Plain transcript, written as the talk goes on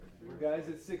Guys,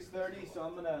 it's 6:30, so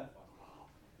I'm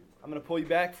gonna pull you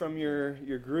back from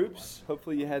your groups.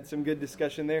 Hopefully you had some good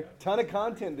discussion there. Ton of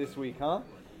content this week, huh?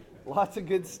 Lots of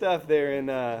good stuff there in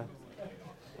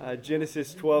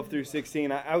Genesis 12 through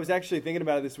 16. I was actually thinking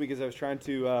about it this week as I was trying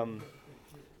to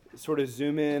sort of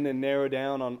zoom in and narrow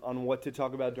down on what to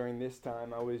talk about during this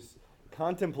time. I was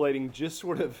contemplating just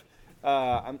sort of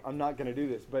I'm not going to do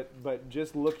this, but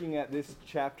just looking at this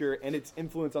chapter and its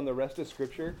influence on the rest of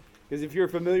Scripture. Because if you're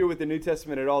familiar with the New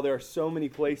Testament at all, there are so many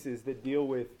places that deal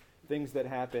with things that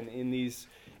happen in these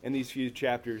few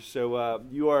chapters. So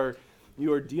you are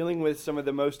dealing with some of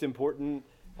the most important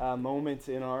moments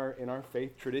in our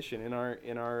faith tradition, in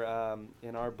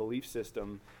our belief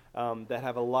system that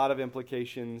have a lot of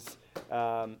implications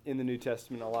in the New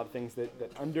Testament. A lot of things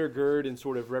that undergird and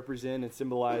sort of represent and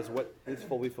symbolize what is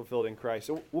fully fulfilled in Christ.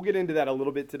 So we'll get into that a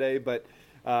little bit today, but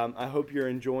I hope you're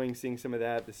enjoying seeing some of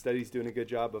that. The study's doing a good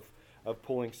job of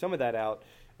pulling some of that out,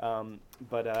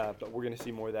 but we're going to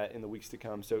see more of that in the weeks to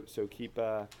come. So keep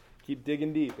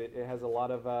digging deep. It has a lot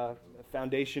of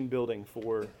foundation building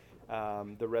for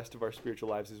the rest of our spiritual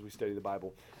lives as we study the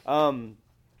Bible.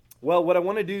 Well, what I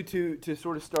want to do to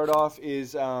sort of start off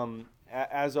is,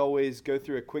 as always, go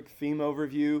through a quick theme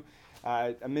overview.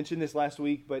 I mentioned this last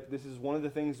week, but this is one of the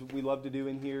things we love to do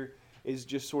in here is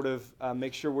just sort of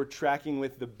make sure we're tracking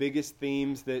with the biggest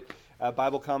themes that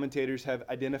Bible commentators have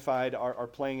identified are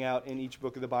playing out in each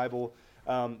book of the Bible,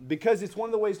 because it's one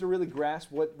of the ways to really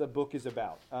grasp what the book is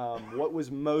about. What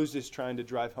was Moses trying to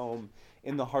drive home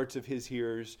in the hearts of his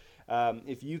hearers?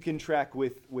 If you can track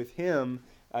with him,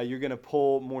 you're going to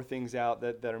pull more things out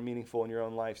that are meaningful in your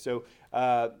own life. So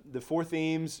the four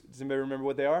themes, does anybody remember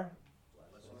what they are?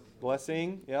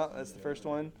 Blessing. Yeah, that's the first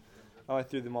one. Oh, I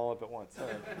threw them all up at once.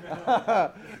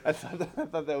 I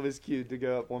thought that was cute to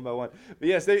go up one by one. But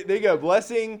yes, there you go.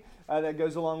 Blessing, that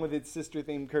goes along with its sister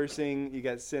theme, cursing. You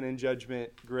got sin and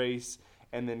judgment, grace,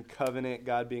 and then covenant,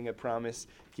 God being a promise,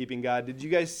 keeping God. Did you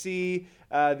guys see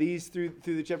these through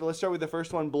the chapter? Let's start with the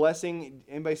first one, blessing.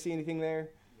 Anybody see anything there?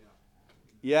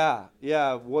 Yeah.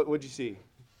 What'd you see?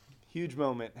 Huge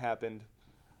moment happened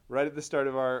right at the start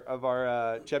of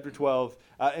our chapter 12.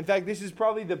 In fact, this is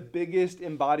probably the biggest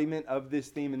embodiment of this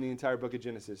theme in the entire book of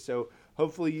Genesis. So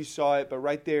hopefully you saw it, but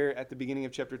right there at the beginning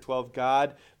of chapter 12,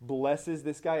 God blesses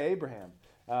this guy Abraham,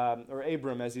 or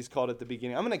Abram as he's called at the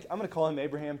beginning. I'm gonna call him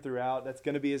Abraham throughout. That's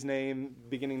going to be his name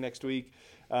beginning next week.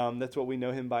 That's what we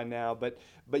know him by now. But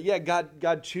yeah,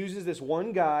 God chooses this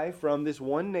one guy from this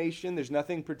one nation. There's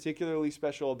nothing particularly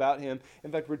special about him.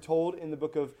 In fact, we're told in the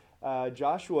book of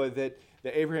Joshua that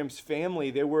Abraham's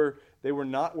family, they were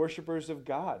not worshipers of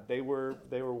God. They were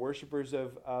worshipers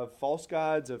of false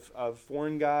gods, of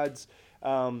foreign gods.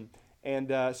 So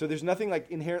there's nothing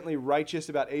like inherently righteous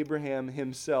about Abraham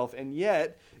himself. And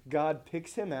yet God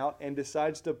picks him out and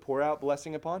decides to pour out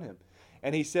blessing upon him.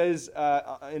 And he says,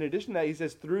 in addition to that, he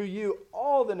says, through you,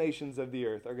 all the nations of the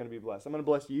earth are going to be blessed. I'm going to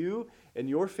bless you and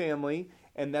your family,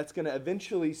 and that's going to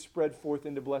eventually spread forth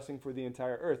into blessing for the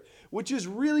entire earth, which is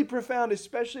really profound,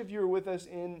 especially if you were with us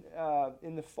in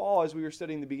the fall as we were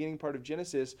studying the beginning part of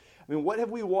Genesis. I mean, what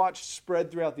have we watched spread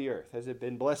throughout the earth? Has it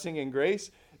been blessing and grace?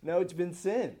 No, it's been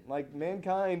sin. Like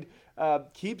mankind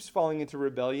keeps falling into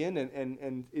rebellion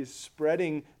and is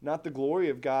spreading not the glory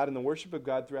of God and the worship of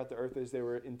God throughout the earth as they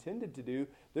were intended to do.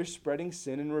 They're spreading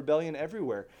sin and rebellion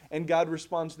everywhere. And God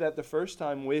responds to that the first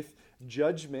time with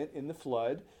judgment in the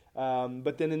flood.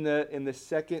 But then in the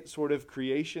second sort of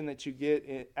creation that you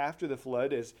get after the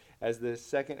flood, as the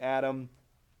second Adam,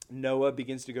 Noah,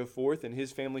 begins to go forth and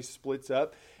his family splits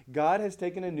up, God has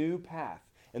taken a new path.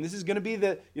 And this is going to be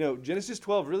Genesis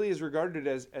 12 really is regarded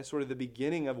as sort of the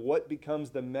beginning of what becomes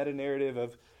the meta-narrative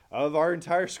of our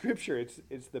entire Scripture.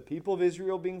 It's the people of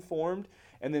Israel being formed,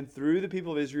 and then through the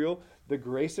people of Israel, the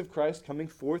grace of Christ coming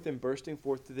forth and bursting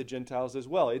forth to the Gentiles as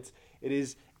well. It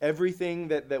is everything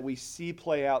that we see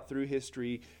play out through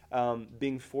history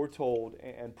being foretold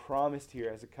and promised here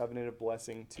as a covenant of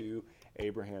blessing to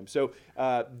Abraham. So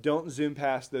don't zoom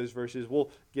past those verses.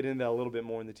 We'll get into that a little bit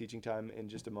more in the teaching time in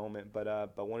just a moment, but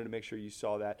wanted to make sure you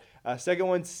saw that. Second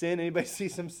one, sin. Anybody see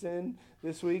some sin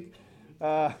this week?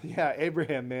 Yeah,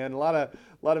 Abraham, man, a lot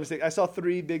of mistakes. I saw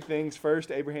three big things.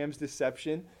 First, Abraham's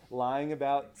deception, lying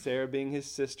about Sarah being his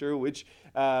sister, which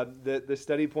the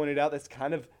study pointed out that's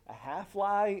kind of a half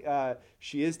lie.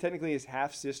 She is technically his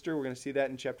half sister. We're going to see that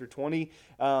in chapter 20.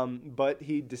 But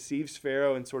he deceives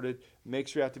Pharaoh and sort of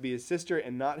makes her out to be his sister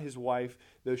and not his wife,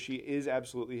 though she is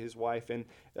absolutely his wife, and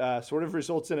sort of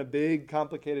results in a big,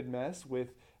 complicated mess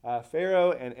with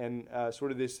Pharaoh and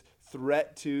sort of this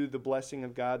threat to the blessing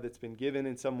of God that's been given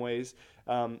in some ways.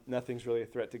 Nothing's really a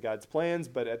threat to God's plans,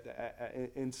 but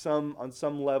on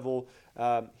some level,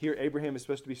 here Abraham is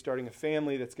supposed to be starting a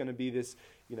family that's going to be this,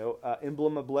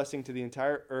 emblem of blessing to the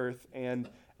entire earth, and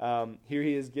here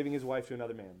he is giving his wife to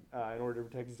another man in order to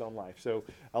protect his own life. So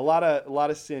a lot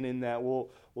of sin in that.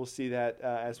 We'll see that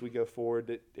as we go forward.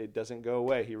 That it doesn't go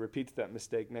away. He repeats that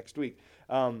mistake next week.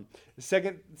 The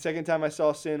second time I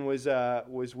saw sin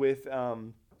was with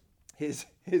his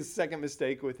second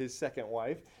mistake with his second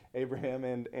wife, Abraham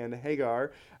and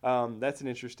Hagar. That's an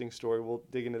interesting story. We'll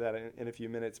dig into that in a few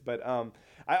minutes. But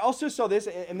I also saw this,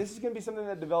 and this is going to be something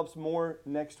that develops more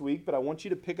next week, but I want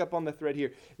you to pick up on the thread here.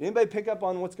 Did anybody pick up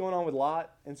on what's going on with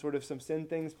Lot and sort of some sin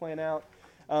things playing out?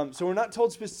 So we're not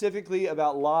told specifically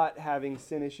about Lot having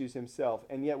sin issues himself,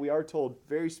 and yet we are told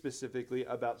very specifically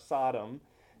about Sodom,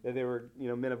 that they were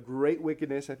men of great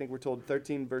wickedness. I think we're told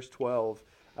 13 verse 12.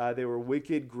 They were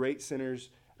wicked, great sinners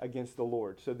against the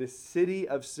Lord. So this city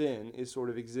of sin is sort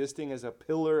of existing as a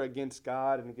pillar against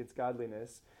God and against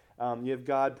godliness. You have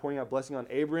God pouring out blessing on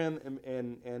Abraham,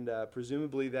 and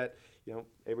presumably that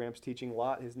Abraham's teaching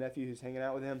Lot, his nephew who's hanging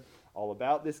out with him, all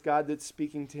about this God that's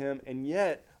speaking to him. And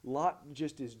yet Lot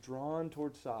just is drawn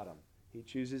towards Sodom. He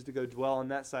chooses to go dwell on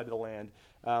that side of the land.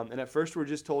 And at first we're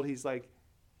just told he's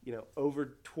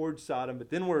over towards Sodom,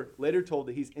 but then we're later told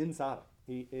that he's in Sodom.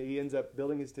 He ends up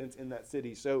building his tents in that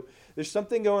city. So there's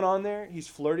something going on there. He's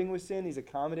flirting with sin. He's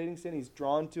accommodating sin. He's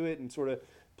drawn to it and sort of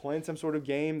playing some sort of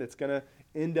game that's going to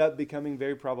end up becoming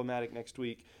very problematic next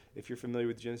week. If you're familiar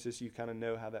with Genesis, you kind of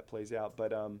know how that plays out.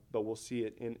 But we'll see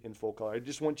it in full color. I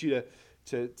just want you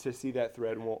to see that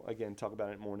thread, and we'll, again, talk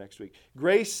about it more next week.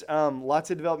 Grace, lots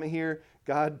of development here.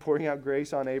 God pouring out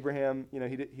grace on Abraham.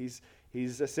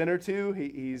 He's a sinner too.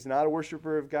 He's not a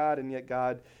worshiper of God, and yet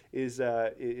God is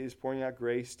pouring out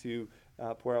grace to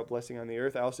pour out blessing on the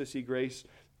earth. I also see grace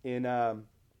in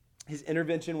his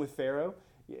intervention with Pharaoh.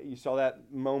 You saw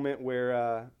that moment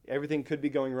where everything could be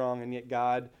going wrong, and yet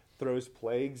God throws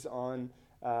plagues on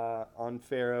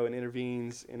Pharaoh and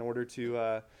intervenes in order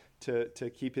to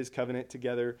keep his covenant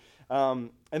together.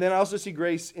 And then I also see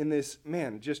grace in this,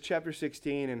 just chapter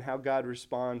 16 and how God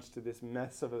responds to this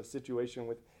mess of a situation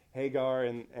with Hagar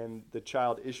and the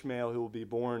child Ishmael who will be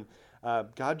born.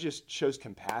 God just shows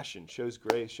compassion, shows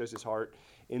grace, shows his heart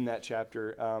in that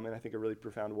chapter, and I think a really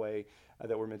profound way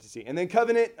that we're meant to see. And then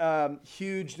covenant,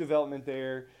 huge development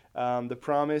there. The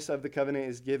promise of the covenant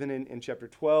is given in chapter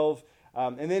 12.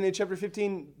 And then in chapter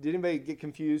 15, did anybody get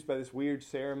confused by this weird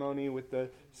ceremony with the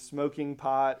smoking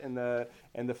pot and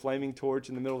the flaming torch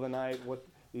in the middle of the night? What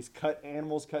these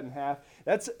animals cut in half?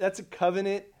 That's a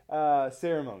covenant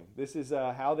ceremony. This is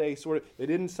how they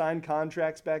didn't sign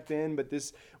contracts back then, but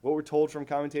what we're told from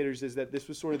commentators is that this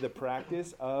was sort of the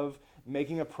practice of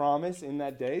making a promise in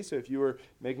that day. So if you were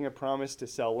making a promise to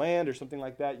sell land or something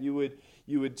like that, you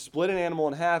would split an animal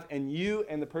in half, and you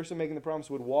and the person making the promise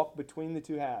would walk between the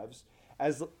two halves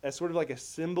as sort of like a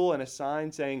symbol and a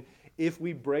sign saying, if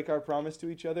we break our promise to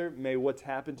each other, may what's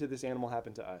happened to this animal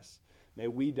happen to us. May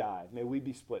we die. May we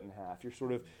be split in half. You're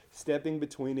sort of stepping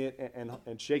between it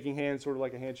and shaking hands, sort of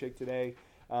like a handshake today.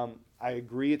 I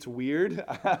agree it's weird.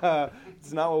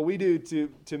 It's not what we do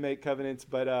to make covenants,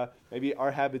 but maybe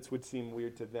our habits would seem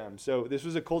weird to them. So this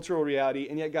was a cultural reality,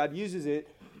 and yet God uses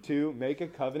it to make a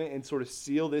covenant and sort of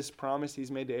seal this promise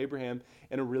he's made to Abraham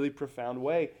in a really profound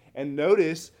way. And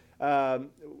notice, we're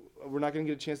not going to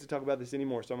get a chance to talk about this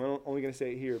anymore, so I'm only going to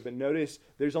say it here, but notice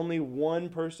there's only one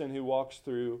person who walks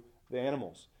through the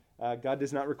animals. God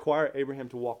does not require Abraham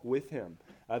to walk with him.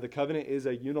 The covenant is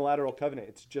a unilateral covenant.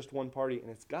 It's just one party, and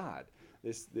it's God.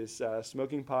 This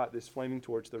smoking pot, this flaming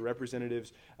torch, the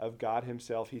representatives of God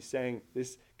himself. He's saying,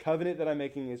 this covenant that I'm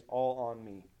making is all on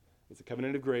me. It's a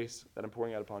covenant of grace that I'm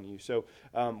pouring out upon you. So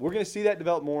we're going to see that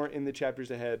develop more in the chapters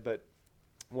ahead, but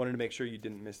wanted to make sure you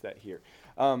didn't miss that here.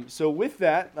 So with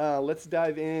that, let's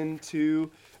dive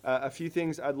into a few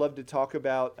things I'd love to talk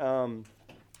about.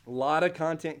 A lot of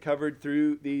content covered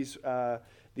through these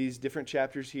different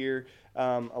chapters here.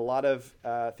 A lot of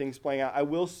things playing out. I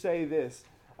will say this.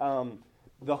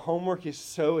 The homework is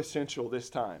so essential this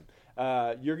time.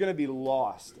 You're going to be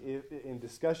lost in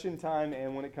discussion time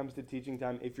and when it comes to teaching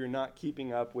time if you're not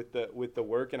keeping up with the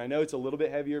work. And I know it's a little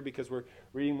bit heavier because we're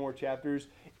reading more chapters.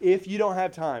 If you don't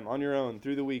have time on your own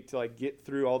through the week to get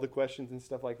through all the questions and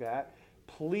stuff like that,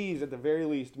 please, at the very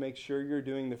least, make sure you're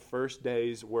doing the first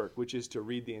day's work, which is to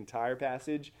read the entire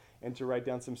passage and to write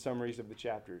down some summaries of the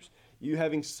chapters. You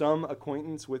having some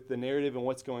acquaintance with the narrative and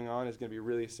what's going on is going to be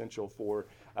really essential for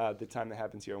the time that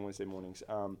happens here on Wednesday mornings.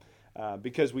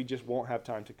 because we just won't have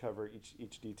time to cover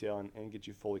each detail and get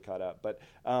you fully caught up. But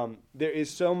there is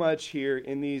so much here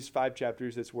in these 5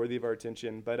 chapters that's worthy of our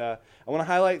attention. But I want to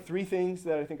highlight 3 things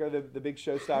that I think are the big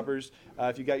showstoppers.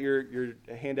 If you got your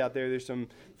handout there's some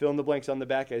fill in the blanks on the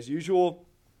back as usual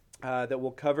that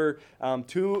we'll cover.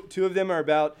 Two of them are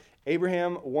about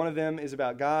Abraham. One of them is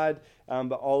about God,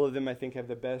 but all of them, I think, have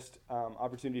the best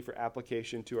opportunity for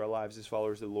application to our lives as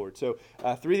followers of the Lord. So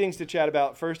 3 things to chat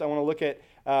about. First, I want to look at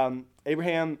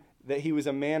Abraham, that he was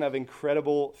a man of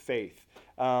incredible faith.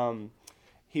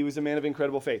 He was a man of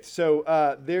incredible faith.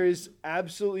 So there is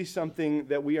absolutely something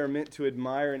that we are meant to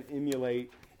admire and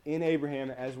emulate in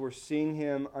Abraham as we're seeing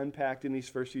him unpacked in these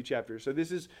first few chapters. So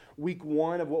this is week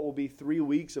 1 of what will be 3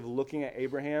 weeks of looking at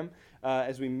Abraham.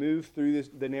 As we move through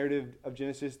the narrative of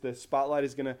Genesis, the spotlight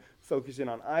is going to focus in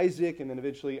on Isaac and then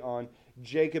eventually on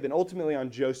Jacob and ultimately on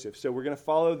Joseph. So we're going to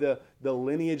follow the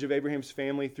lineage of Abraham's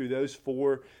family through those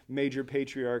 4 major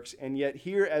patriarchs. And yet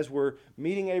here, as we're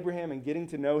meeting Abraham and getting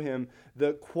to know him,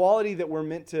 the quality that we're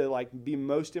meant to be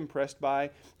most impressed by,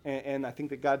 and I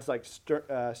think that God's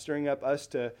stirring up us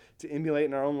to emulate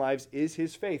in our own lives, is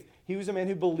his faith. He was a man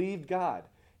who believed God,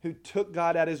 who took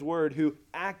God at his word, who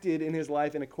acted in his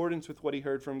life in accordance with what he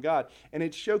heard from God. And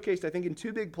it's showcased, I think, in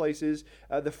 2 big places.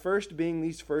 The first being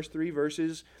these first 3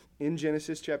 verses in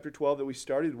Genesis chapter 12 that we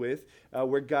started with,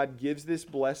 where God gives this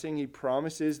blessing. He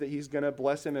promises that he's going to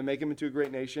bless him and make him into a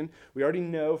great nation. We already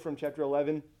know from chapter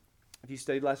 11, if you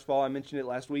studied last fall, I mentioned it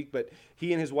last week, but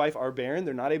he and his wife are barren.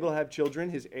 They're not able to have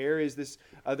children. His heir is this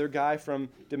other guy from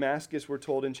Damascus, we're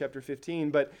told in chapter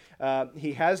 15. But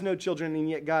he has no children, and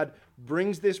yet God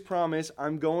brings this promise: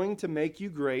 I'm going to make you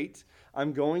great.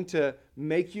 I'm going to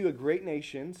make you a great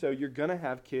nation. So you're going to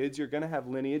have kids. You're going to have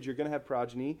lineage. You're going to have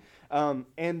progeny.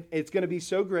 And it's going to be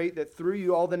so great that through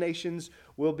you all the nations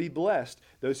will be blessed.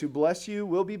 Those who bless you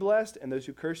will be blessed, and those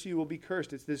who curse you will be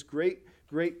cursed. It's this great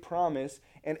promise.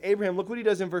 And Abraham, look what he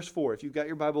does in verse 4. If you've got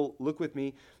your Bible, look with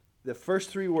me. The first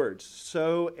 3 words: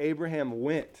 so Abraham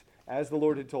went as the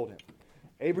Lord had told him.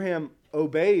 Abraham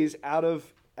obeys out of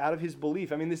his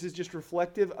belief. I mean, this is just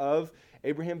reflective of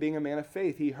Abraham being a man of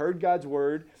faith. He heard God's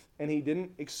word, and he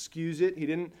didn't excuse it. He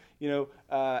didn't,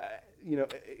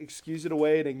 excuse it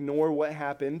away and ignore what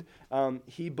happened.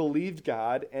 He believed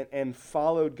God and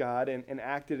followed God and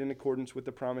acted in accordance with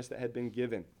the promise that had been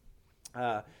given.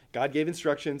 God gave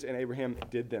instructions, and Abraham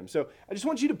did them. So I just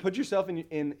want you to put yourself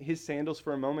in his sandals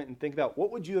for a moment and think about,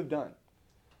 what would you have done?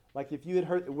 Like if you had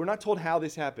heard, we're not told how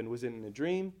this happened. Was it in a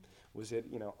dream? Was it,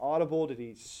 audible? Did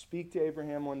he speak to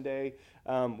Abraham one day?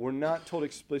 We're not told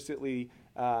explicitly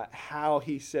how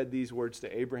he said these words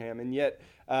to Abraham, and yet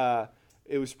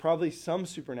it was probably some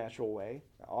supernatural way,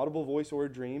 an audible voice or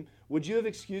a dream. Would you have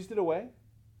excused it away?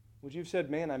 Would you have said,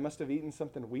 man, I must have eaten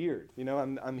something weird?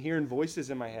 I'm hearing voices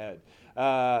in my head.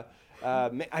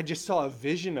 I just saw a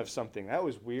vision of something. That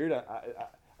was weird.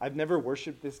 I've never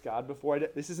worshiped this God before.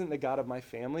 This isn't the God of my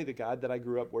family, the God that I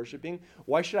grew up worshiping.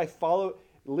 Why should I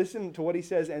listen to what he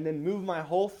says and then move my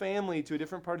whole family to a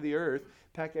different part of the earth,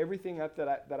 pack everything up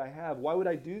that I have? Why would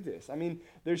I do this? I mean,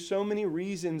 there's so many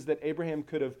reasons that Abraham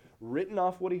could have written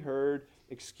off what he heard,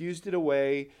 excused it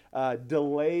away,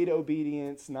 delayed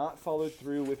obedience, not followed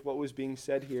through with what was being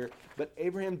said here. But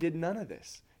Abraham did none of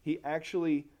this. He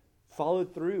actually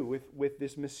followed through with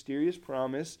this mysterious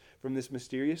promise from this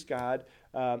mysterious God.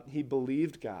 He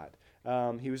believed God.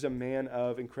 He was a man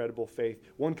of incredible faith.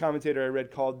 One commentator I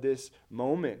read called this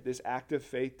moment, this act of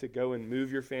faith, to go and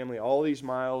move your family all these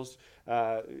miles,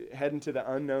 head into the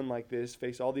unknown like this,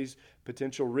 face all these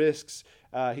potential risks.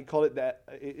 He called it that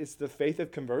it's the faith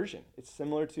of conversion. It's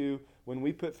similar to when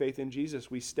we put faith in Jesus.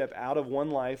 We step out of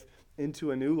one life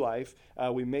into a new life.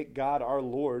 We make God our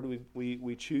Lord.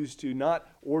 We choose to not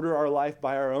order our life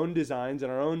by our own designs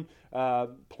and our own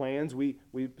plans. We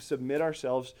submit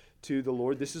ourselves to the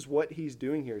Lord. This is what he's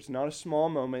doing here. It's not a small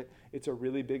moment. It's a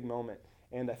really big moment.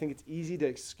 And I think it's easy to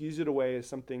excuse it away as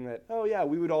something that, oh yeah,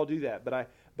 we would all do that. But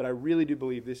I really do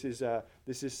believe this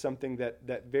is something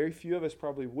that very few of us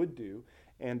probably would do,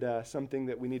 and something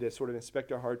that we need to sort of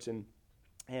inspect our hearts and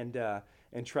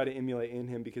try to emulate in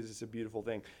him, because it's a beautiful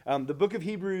thing. The book of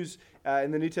Hebrews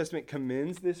in the New Testament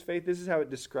commends this faith. This is how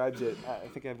it describes it. I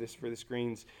think I have this for the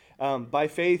screens. By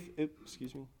faith,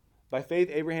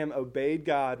 Abraham obeyed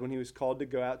God when he was called to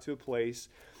go out to a place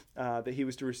that he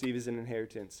was to receive as an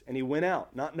inheritance. And he went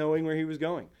out, not knowing where he was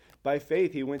going. By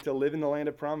faith, he went to live in the land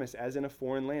of promise, as in a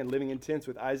foreign land, living in tents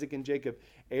with Isaac and Jacob,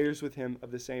 heirs with him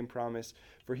of the same promise.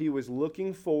 For he was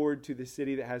looking forward to the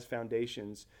city that has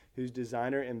foundations, whose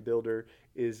designer and builder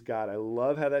is God. I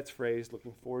love how that's phrased,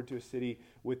 looking forward to a city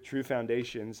with true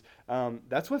foundations.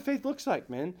 That's what faith looks like,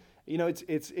 man.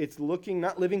 It's looking,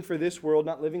 not living for this world,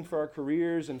 not living for our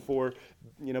careers and for,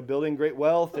 building great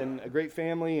wealth and a great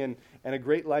family and a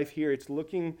great life here. It's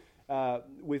looking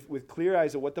with clear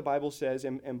eyes at what the Bible says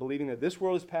and believing that this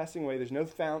world is passing away. There's no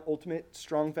ultimate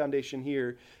strong foundation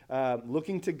here.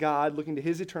 Looking to God, looking to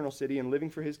his eternal city and living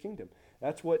for his kingdom.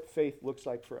 That's what faith looks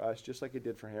like for us, just like it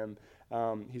did for him.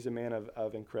 He's a man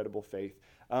of incredible faith.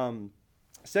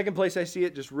 Second place I see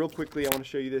it, just real quickly, I want to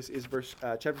show you this, is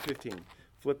chapter 15.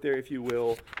 Flip there if you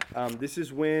will. This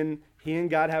is when he and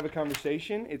God have a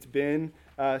conversation. It's been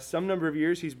some number of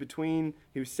years. He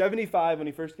was 75 when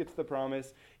he first gets the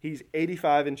promise. He's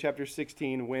 85 in chapter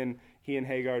 16 when he and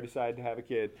Hagar decide to have a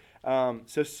kid.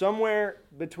 So somewhere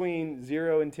between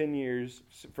 0 and 10 years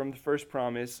from the first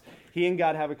promise, he and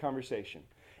God have a conversation.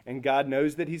 And God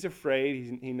knows that he's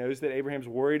afraid. He knows that Abraham's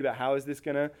worried about how is this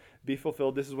going to be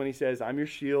fulfilled. This is when he says, I'm your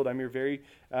shield. I'm your very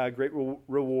great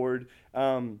reward.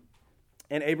 And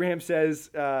Abraham says,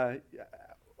 O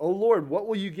Lord, what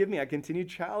will you give me? I continue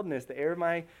childless. The heir of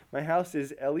my house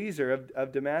is Eliezer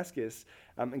of Damascus.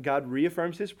 And God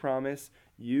reaffirms his promise.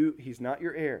 He's not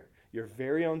your heir. Your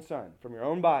very own son from your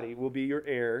own body will be your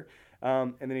heir.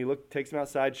 And then he takes him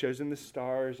outside, shows him the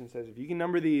stars, and says, if you can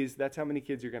number these, that's how many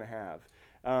kids you're going to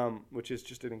have, which is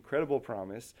just an incredible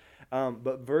promise.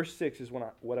 But verse 6 is what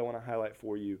I want to highlight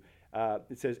for you.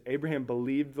 It says, Abraham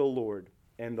believed the Lord,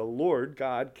 and the Lord,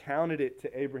 God, counted it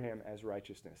to Abraham as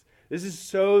righteousness. This is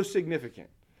so significant.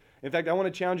 In fact, I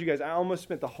want to challenge you guys. I almost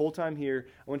spent the whole time here.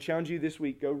 I want to challenge you this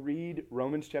week. Go read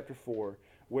Romans chapter 4,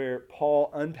 where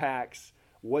Paul unpacks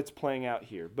what's playing out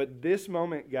here. But this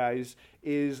moment, guys,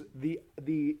 is the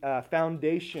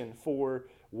foundation for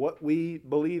what we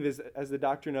believe as the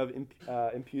doctrine of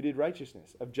imputed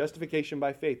righteousness, of justification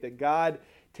by faith, that God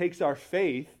takes our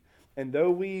faith, and though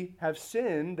we have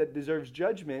sin that deserves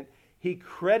judgment, he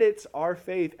credits our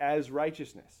faith as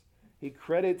righteousness. He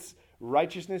credits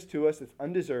righteousness to us that's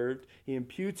undeserved. He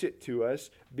imputes it to us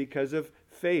because of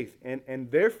faith. And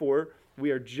therefore,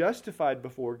 we are justified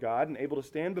before God and able to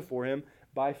stand before him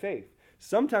by faith.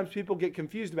 Sometimes people get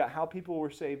confused about how people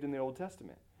were saved in the Old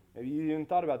Testament. Maybe you even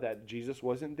thought about that. Jesus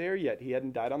wasn't there yet. He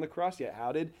hadn't died on the cross yet.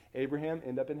 How did Abraham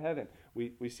end up in heaven?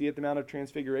 We see at the Mount of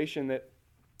Transfiguration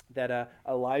that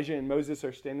Elijah and Moses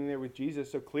are standing there with Jesus.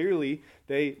 So clearly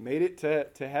they made it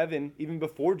to heaven even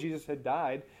before Jesus had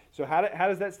died. So how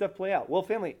does that stuff play out? Well,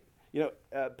 family,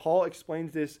 Paul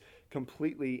explains this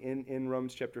completely in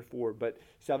Romans chapter 4. But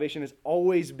salvation has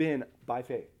always been by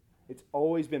faith. It's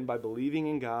always been by believing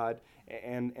in God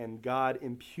and God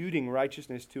imputing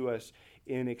righteousness to us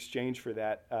in exchange for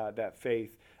that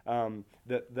faith.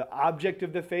 The object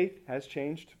of the faith has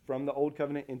changed from the old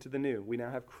covenant into the new. We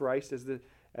now have Christ as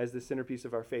the centerpiece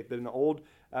of our faith. But in the old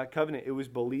covenant, it was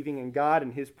believing in God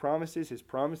and his promises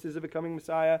of a coming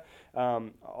Messiah,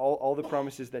 all the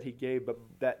promises that he gave. But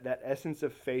that essence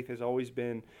of faith has always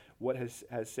been what has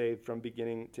saved from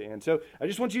beginning to end. So I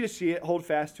just want you to see it, hold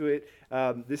fast to it.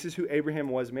 This is who Abraham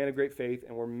was, a man of great faith,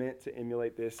 and we're meant to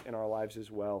emulate this in our lives as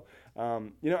well.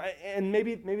 And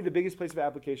maybe the biggest place of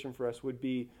application for us would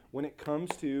be when it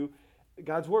comes to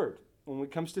God's word. When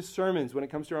it comes to sermons, when it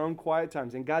comes to our own quiet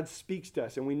times, and God speaks to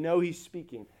us, and we know he's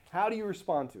speaking, how do you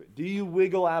respond to it? Do you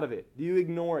wiggle out of it? Do you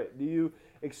ignore it? Do you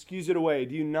excuse it away?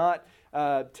 Do you not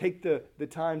take the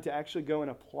time to actually go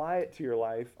and apply it to your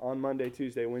life on Monday,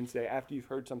 Tuesday, Wednesday, after you've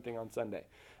heard something on Sunday?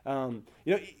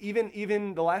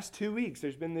 Even the last 2 weeks,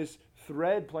 there's been this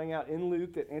thread playing out in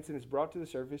Luke that Anson has brought to the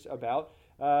surface about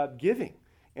giving,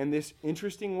 and this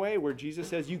interesting way where Jesus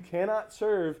says you cannot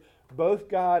serve both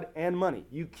God and money.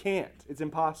 You can't. It's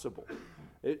impossible.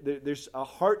 There's a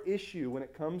heart issue when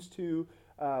it comes to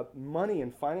money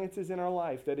and finances in our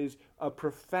life that is has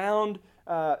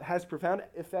profound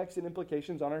effects and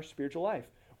implications on our spiritual life.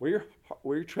 Where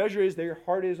your treasure is, there your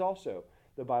heart is also,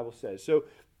 the Bible says. So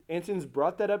Anson's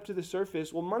brought that up to the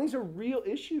surface. Well, money's a real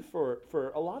issue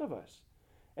for a lot of us.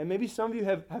 And maybe some of you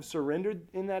have surrendered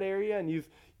in that area, and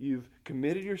you've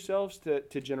committed yourselves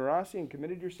to generosity and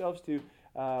committed yourselves to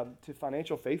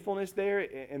financial faithfulness there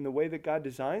in the way that God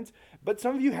designs. But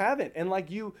some of you haven't. And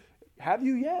have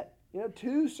you yet?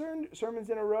 2 sermons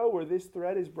in a row where this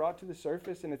thread is brought to the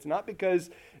surface, and it's not because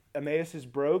Emmaus is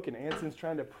broke and Anson's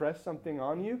trying to press something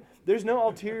on you. There's no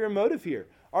ulterior motive here.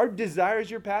 Our desire as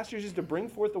your pastors is to bring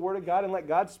forth the word of God and let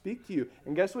God speak to you.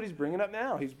 And guess what he's bringing up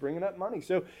now? He's bringing up money.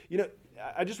 So,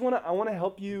 I want to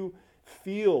help you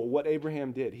feel what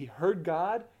Abraham did. He heard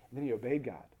God, and then he obeyed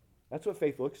God. That's what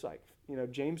faith looks like.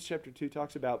 James chapter 2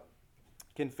 talks about,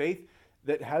 can faith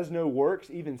that has no works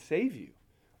even save you?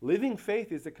 Living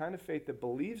faith is the kind of faith that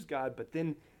believes God, but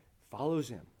then follows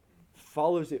him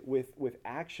follows it with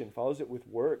action, follows it with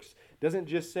works. Doesn't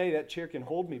just say that chair can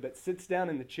hold me, but sits down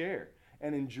in the chair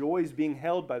and enjoys being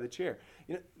held by the chair.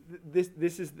 You know,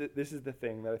 this is the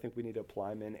thing that I think we need to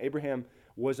apply, men. Abraham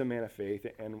was a man of faith,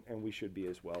 and we should be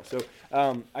as well. So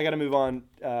I got to move on.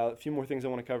 A few more things I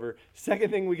want to cover.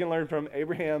 Second thing we can learn from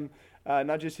Abraham,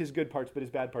 not just his good parts, but his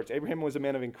bad parts. Abraham was a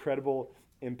man of incredible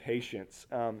impatience.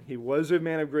 He was a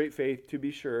man of great faith, to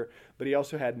be sure, but he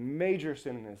also had major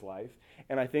sin in his life.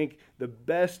 And I think the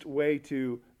best way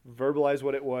to verbalize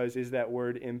what it was is that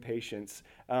word impatience.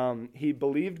 He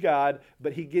believed God,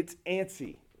 but he gets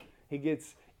antsy. He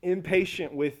gets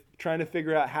impatient with trying to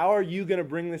figure out, how are you going to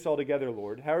bring this all together,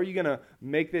 Lord? How are you going to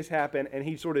make this happen? And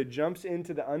he sort of jumps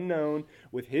into the unknown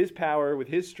with his power, with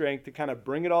his strength to kind of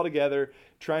bring it all together,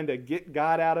 trying to get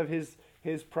God out of his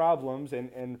problems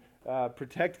and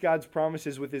protect God's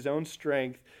promises with his own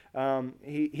strength.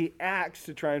 He acts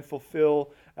to try and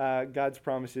fulfill God's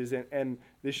promises. And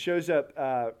this shows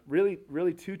up really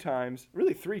three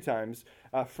times.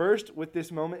 First, with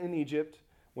this moment in Egypt,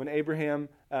 when Abraham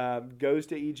goes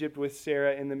to Egypt with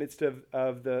Sarah in the midst of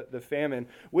the famine,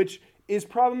 which is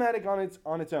problematic on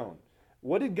its own.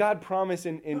 What did God promise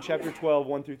in chapter 12,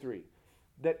 1 through 3?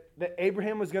 That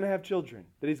Abraham was going to have children,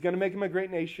 that he's going to make him a great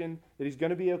nation, that he's going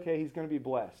to be okay, he's going to be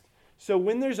blessed. So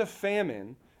when there's a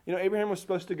famine, Abraham was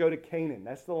supposed to go to Canaan.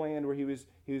 That's the land where he was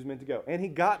meant to go. And he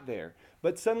got there,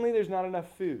 but suddenly there's not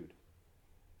enough food.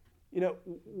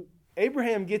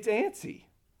 Abraham gets antsy.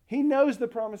 He knows the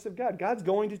promise of God. God's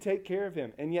going to take care of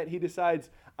him. And yet he decides,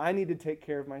 I need to take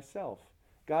care of myself.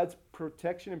 God's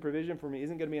protection and provision for me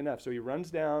isn't going to be enough. So he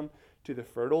runs down to the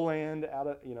fertile land out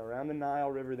of, around the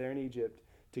Nile River there in Egypt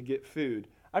to get food.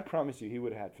 I promise you he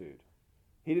would have had food.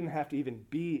 He didn't have to even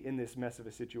be in this mess of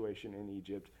a situation in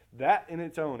Egypt. That in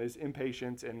its own is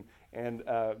impatience and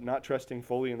not trusting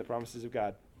fully in the promises of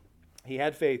God. He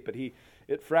had faith, but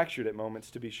it fractured at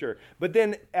moments, to be sure. But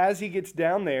then as he gets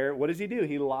down there, what does he do?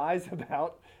 He lies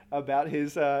about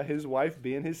his wife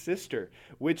being his sister,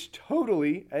 which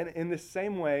totally, and in the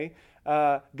same way,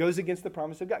 goes against the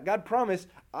promise of God. God promised,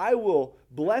 I will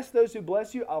bless those who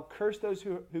bless you. I'll curse those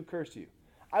who curse you.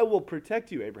 I will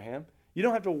protect you, Abraham. You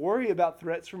don't have to worry about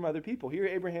threats from other people. Here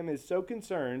Abraham is so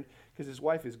concerned, because his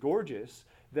wife is gorgeous,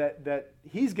 that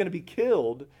he's going to be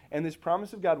killed, and this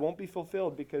promise of God won't be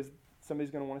fulfilled because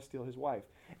somebody's going to want to steal his wife.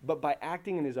 But by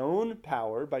acting in his own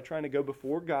power, by trying to go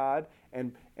before God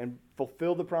and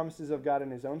fulfill the promises of God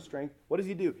in his own strength, what does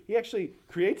he do? He actually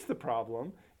creates the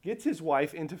problem, gets his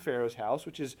wife into Pharaoh's house,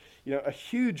 which is a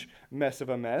huge mess of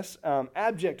a mess,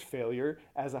 abject failure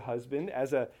as a husband,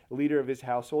 as a leader of his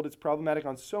household. It's problematic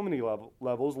on so many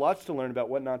levels, lots to learn about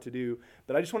what not to do.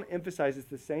 But I just want to emphasize it's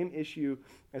the same issue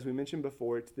as we mentioned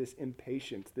before. It's this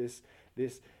impatience, this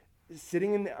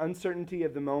sitting in the uncertainty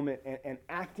of the moment and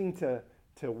acting to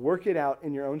work it out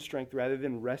in your own strength rather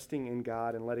than resting in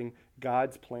God and letting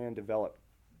God's plan develop.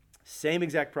 Same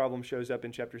exact problem shows up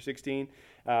in chapter 16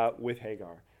 with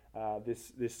Hagar,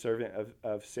 this servant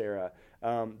of Sarah.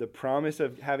 The promise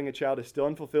of having a child is still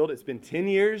unfulfilled. It's been 10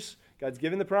 years. God's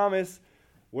given the promise.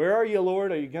 Where are you,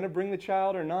 Lord? Are you going to bring the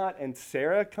child or not? And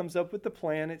Sarah comes up with the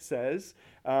plan, it says,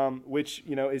 which,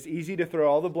 is easy to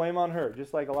throw all the blame on her,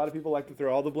 just like a lot of people like to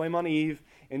throw all the blame on Eve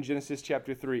in Genesis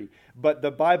chapter 3. But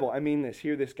the Bible,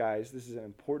 hear this, guys. This is an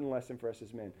important lesson for us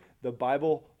as men. The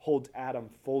Bible holds Adam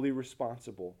fully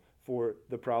responsible for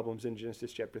the problems in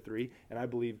Genesis chapter 3. And I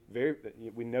believe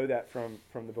we know that from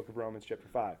the book of Romans chapter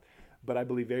 5. But I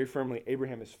believe very firmly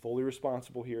Abraham is fully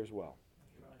responsible here as well.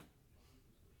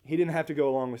 He didn't have to go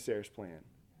along with Sarah's plan.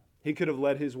 He could have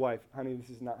led his wife, honey, this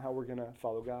is not how we're going to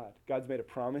follow God. God's made a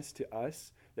promise to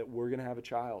us that we're going to have a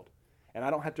child. And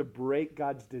I don't have to break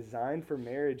God's design for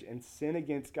marriage and sin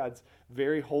against God's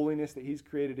very holiness that he's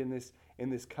created in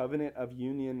this covenant of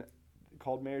union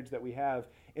called marriage that we have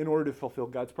in order to fulfill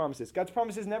God's promises. God's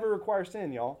promises never require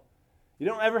sin, y'all. You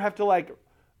don't ever have to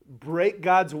break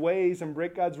God's ways and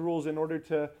break God's rules in order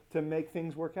to make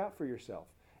things work out for yourself.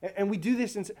 And we do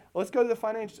this. Let's go to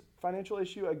the financial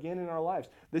issue again in our lives.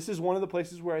 This is one of the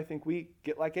places where I think we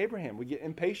get like Abraham. We get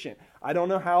impatient. I don't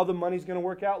know how the money's going to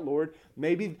work out, Lord.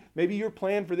 Maybe your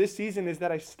plan for this season is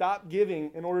that I stop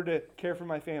giving in order to care for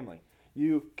my family.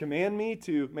 You command me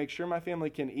to make sure my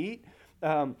family can eat.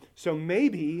 So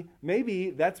maybe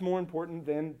that's more important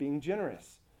than being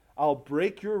generous. I'll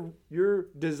break your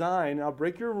design. I'll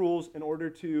break your rules in order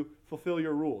to fulfill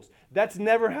your rules. That's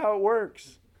never how it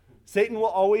works. Satan will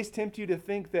always tempt you to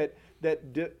think that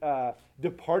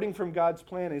departing from God's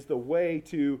plan is the way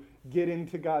to get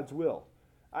into God's will.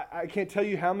 I can't tell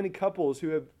you how many couples who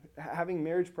have having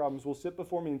marriage problems will sit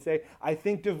before me and say, I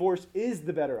think divorce is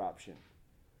the better option.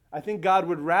 I think God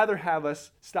would rather have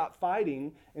us stop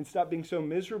fighting and stop being so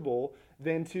miserable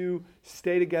than to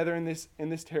stay together in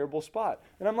this terrible spot.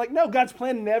 And I'm like, no, God's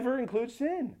plan never includes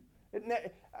sin.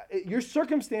 Your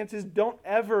circumstances don't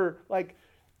ever,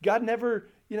 God never,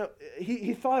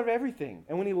 he thought of everything.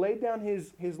 And when he laid down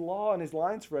his law and his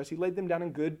lines for us, he laid them down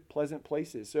in good, pleasant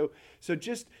places. So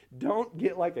just don't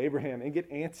get like Abraham and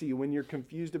get antsy when you're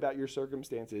confused about your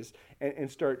circumstances and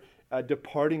start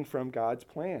departing from God's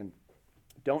plan.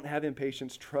 Don't have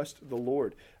impatience. Trust the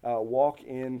Lord. Walk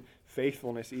in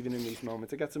faithfulness even in these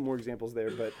moments. I got some more examples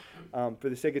there, but for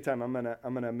the sake of time, I'm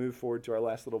gonna move forward to our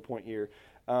last little point here.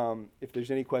 If there's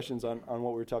any questions on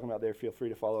what we were talking about there, feel free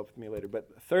to follow up with me later.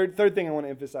 But third thing I want to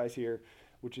emphasize here,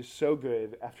 which is so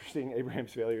good after seeing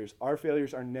Abraham's failures, our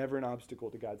failures are never an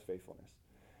obstacle to God's faithfulness.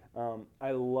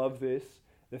 I love this.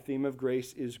 The theme of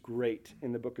grace is great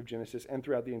in the book of Genesis and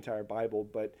throughout the entire Bible,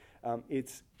 but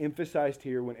it's emphasized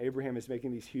here when Abraham is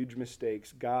making these huge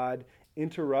mistakes. God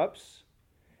interrupts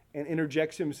and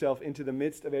interjects himself into the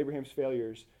midst of Abraham's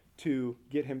failures to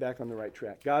get him back on the right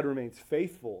track. God remains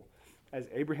faithful as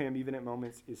Abraham, even at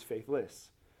moments, is faithless.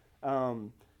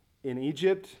 In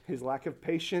Egypt, his lack of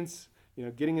patience,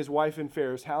 getting his wife in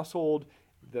Pharaoh's household,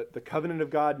 the covenant of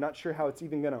God, not sure how it's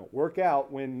even going to work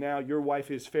out when now your wife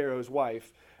is Pharaoh's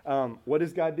wife. What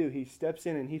does God do? He steps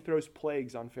in and he throws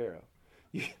plagues on Pharaoh,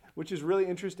 which is really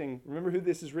interesting. Remember who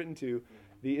this is written to,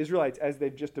 the Israelites, as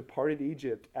they've just departed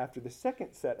Egypt after the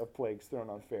second set of plagues thrown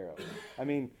on Pharaoh. I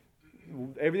mean,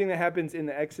 everything that happens in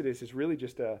the Exodus is really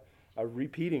just a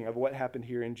repeating of what happened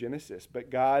here in Genesis. But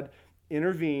God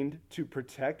intervened to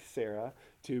protect Sarah,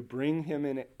 to bring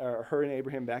her and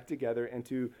Abraham back together, and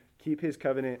to keep his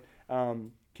covenant,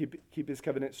 keep his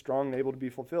covenant strong and able to be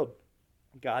fulfilled.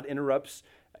 God interrupts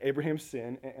Abraham's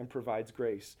sin and provides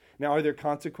grace. Now, are there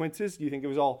consequences? Do you think it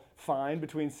was all fine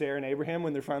between Sarah and Abraham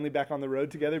when they're finally back on the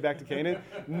road together, back to Canaan?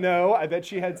 No, I bet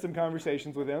she had some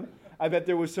conversations with him. I bet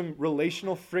there was some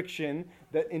relational friction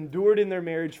that endured in their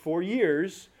marriage for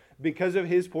years because of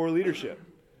his poor leadership.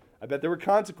 I bet there were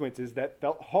consequences that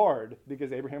felt hard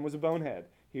because Abraham was a bonehead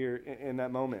here in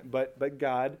that moment. But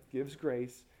God gives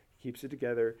grace, keeps it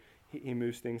together. He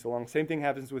moves things along. Same thing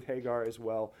happens with Hagar as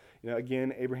well.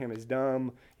 Again, Abraham is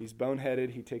dumb. He's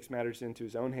boneheaded. He takes matters into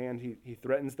his own hand. He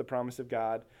threatens the promise of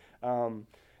God.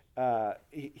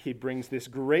 He brings this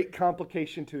great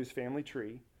complication to his family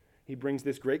tree. He brings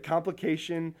this great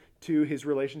complication to his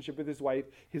relationship with his wife.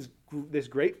 This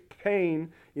great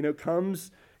pain,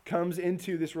 comes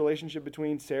into this relationship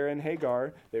between Sarah and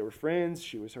Hagar. They were friends.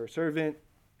 She was her servant.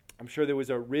 I'm sure there was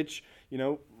a rich,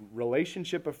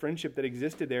 relationship of friendship that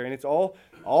existed there, and it's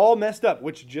all messed up,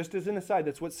 which, just as an aside,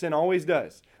 that's what sin always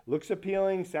does. Looks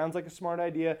appealing, sounds like a smart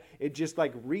idea. It just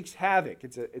wreaks havoc.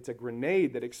 It's a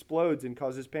grenade that explodes and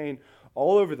causes pain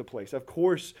all over the place. Of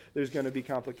course, there's going to be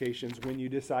complications when you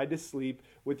decide to sleep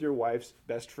with your wife's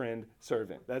best friend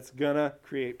servant. That's going to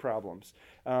create problems.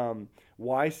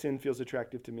 Why sin feels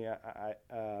attractive to me, I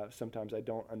sometimes I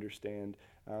don't understand.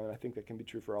 I think that can be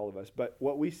true for all of us. But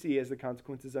what we see as the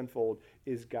consequences unfold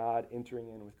is God entering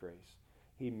in with grace.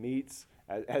 He meets,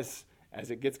 as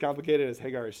it gets complicated, as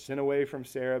Hagar is sent away from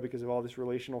Sarah because of all this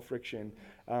relational friction.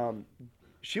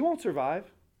 She won't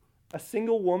survive. A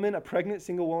single woman, a pregnant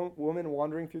single woman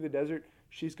wandering through the desert,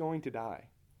 she's going to die.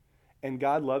 And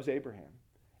God loves Abraham.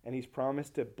 And he's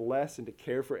promised to bless and to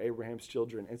care for Abraham's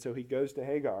children. And so he goes to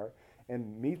Hagar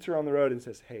and meets her on the road and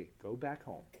says, hey, go back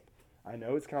home. I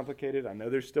know it's complicated. I know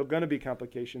there's still going to be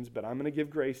complications, but I'm going to give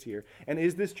grace here. And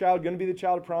is this child going to be the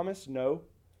child of promise? No.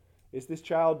 Is this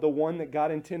child the one that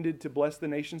God intended to bless the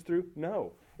nations through?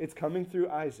 No. It's coming through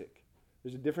Isaac.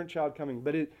 There's a different child coming.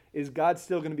 But is God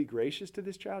still going to be gracious to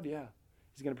this child? Yeah.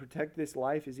 He's going to protect this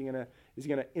life. Is he going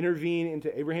to intervene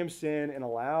into Abraham's sin and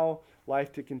allow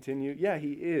life to continue? Yeah,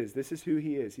 he is. This is who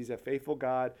he is. He's a faithful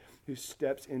God who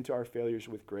steps into our failures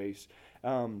with grace.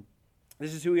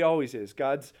 This is who he always is.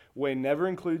 God's way never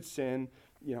includes sin.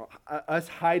 Us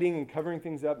hiding and covering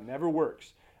things up never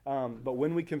works. But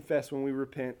when we confess, when we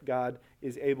repent, God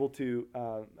is able to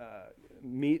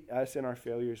meet us in our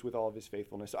failures with all of his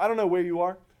faithfulness. So I don't know where you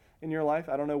are in your life.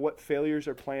 I don't know what failures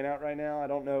are playing out right now. I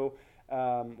don't know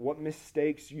what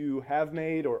mistakes you have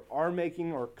made or are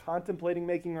making or contemplating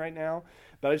making right now.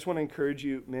 But I just want to encourage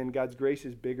you, man, God's grace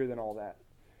is bigger than all that.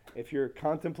 If you're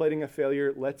contemplating a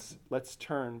failure, let's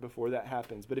turn before that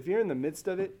happens. But if you're in the midst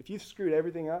of it, if you've screwed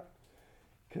everything up,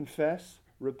 confess,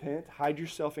 repent, hide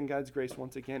yourself in God's grace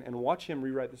once again, and watch him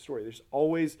rewrite the story. There's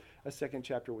always a second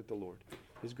chapter with the Lord.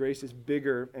 His grace is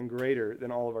bigger and greater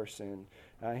than all of our sin.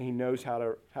 He knows how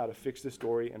to fix the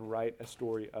story and write a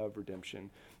story of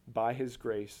redemption. By his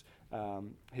grace,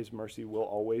 His mercy will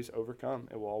always overcome.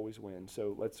 It will always win.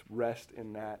 So let's rest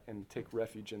in that and take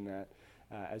refuge in that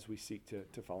as we seek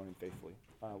to follow him faithfully.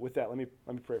 With that, let me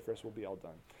pray for us. We'll be all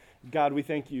done. God, we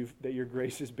thank you that your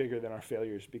grace is bigger than our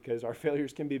failures, because our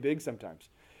failures can be big sometimes.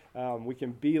 We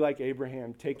can be like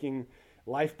Abraham, taking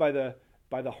life by the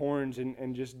horns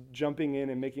and just jumping in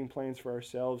and making plans for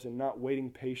ourselves and not waiting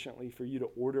patiently for you to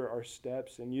order our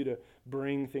steps and you to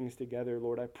bring things together.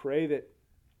 Lord, I pray that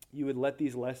you would let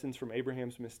these lessons from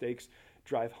Abraham's mistakes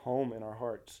drive home in our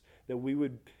hearts, that we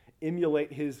would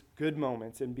emulate his good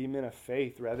moments and be men of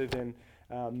faith rather than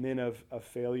men of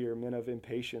failure, men of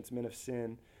impatience, men of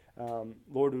sin.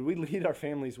 Lord, would we lead our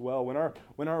families well?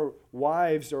 When our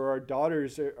wives or our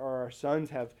daughters or our sons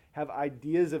have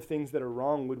ideas of things that are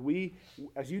wrong, would we,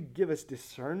 as you give us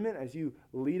discernment, as you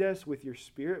lead us with your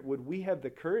Spirit, would we have the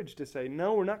courage to say,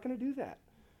 no, we're not going to do that?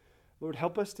 Lord,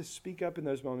 help us to speak up in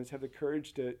those moments, have the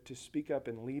courage to speak up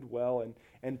and lead well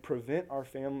and prevent our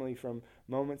family from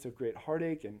moments of great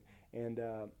heartache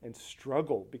and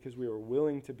struggle, because we are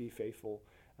willing to be faithful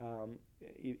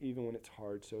even when it's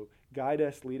hard. So guide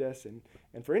us, lead us, and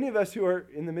for any of us who are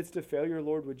in the midst of failure,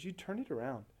 Lord, would you turn it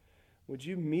around? Would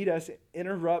you meet us,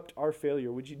 interrupt our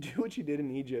failure? Would you do what you did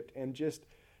in Egypt and just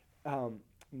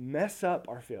mess up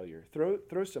our failure?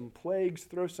 Throw some plagues,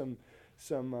 throw some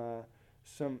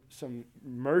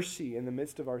mercy in the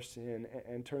midst of our sin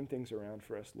and turn things around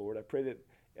for us, Lord. I pray that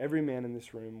every man in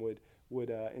this room would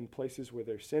in places where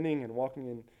they're sinning and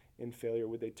walking in failure,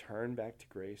 would they turn back to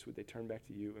grace? Would they turn back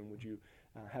to you? And would you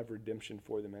have redemption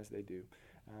for them as they do?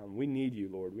 We need you,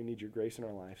 Lord. We need your grace in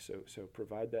our life. So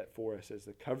provide that for us as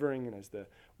the covering and as the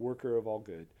worker of all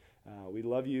good. We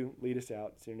love you. Lead us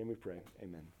out. It's in your name we pray.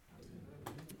 Amen.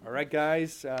 All right,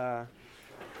 guys.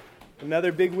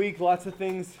 Another big week. Lots of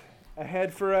things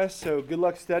ahead for us. So good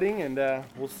luck studying, and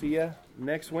we'll see you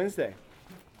next Wednesday.